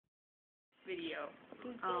video.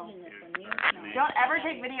 Oh. Don't ever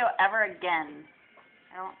take video ever again.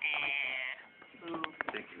 I don't. Ooh.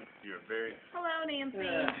 Thank you. You're very... Hello, Nancy.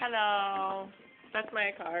 Hello. That's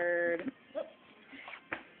my card.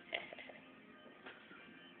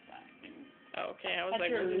 Okay, I was That's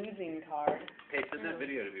like, your losing card. Hey, send that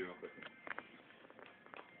video to me real quick.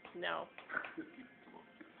 no.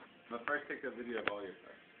 But first take a video of all your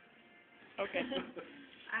cards. Okay.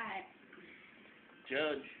 Alright.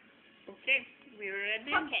 Judge. Okay, we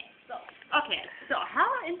ready? Okay, so how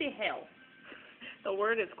in the hell? The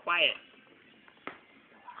word is quiet.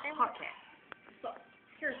 Okay. So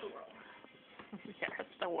here's the world. Yeah,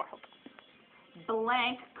 it's the world.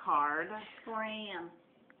 Blank card. 4 a.m.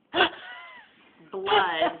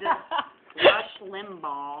 Blood. Rush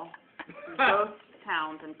Limbaugh. Ghost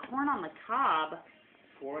towns and corn on the cob.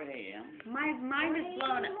 4 a.m. My mind is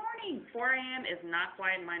blown. In the morning. 4 a.m. is not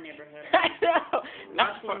quiet in my neighborhood. I know.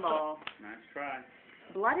 Rush Limbaugh. Nice try.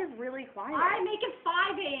 Blood is really quiet. I make it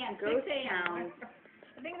 5 a.m. 6 Ghost a.m. towns.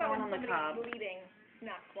 I think about Corn when on the cob. somebody's bleeding,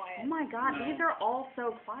 not Oh quiet. my God, No. these are all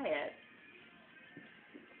so quiet.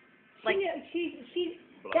 Like that's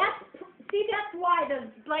why the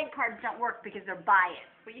blank cards don't work because they're biased.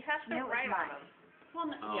 But you have to No, it's write not. on them. Well,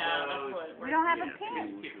 Oh. yeah, that's what. We don't have a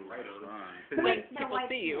pen. Right on. When Get a people white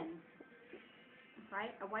see you. pen. Right?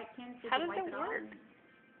 A white pen so you How can does wipe it it off. work?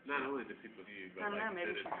 Not only do people see you, I but don't know, like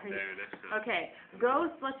maybe that it's sorry. there next to Okay,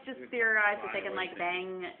 ghosts, let's just theorize that they can like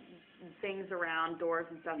bang things around doors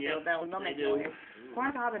and stuff, so they'll make noise. Corn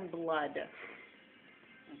cob and blood.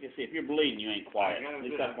 Like I say, if you're bleeding, you ain't quiet. At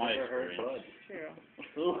least that's my experience. True.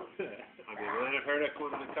 I mean, when I've heard that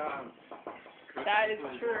corn on the cob. That is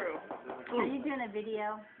true. Are you doing a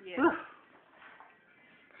video? Yeah.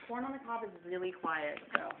 Corn on the cob is really quiet,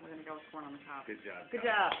 so we're gonna go with corn on the cob. Good job. Good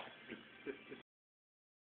job.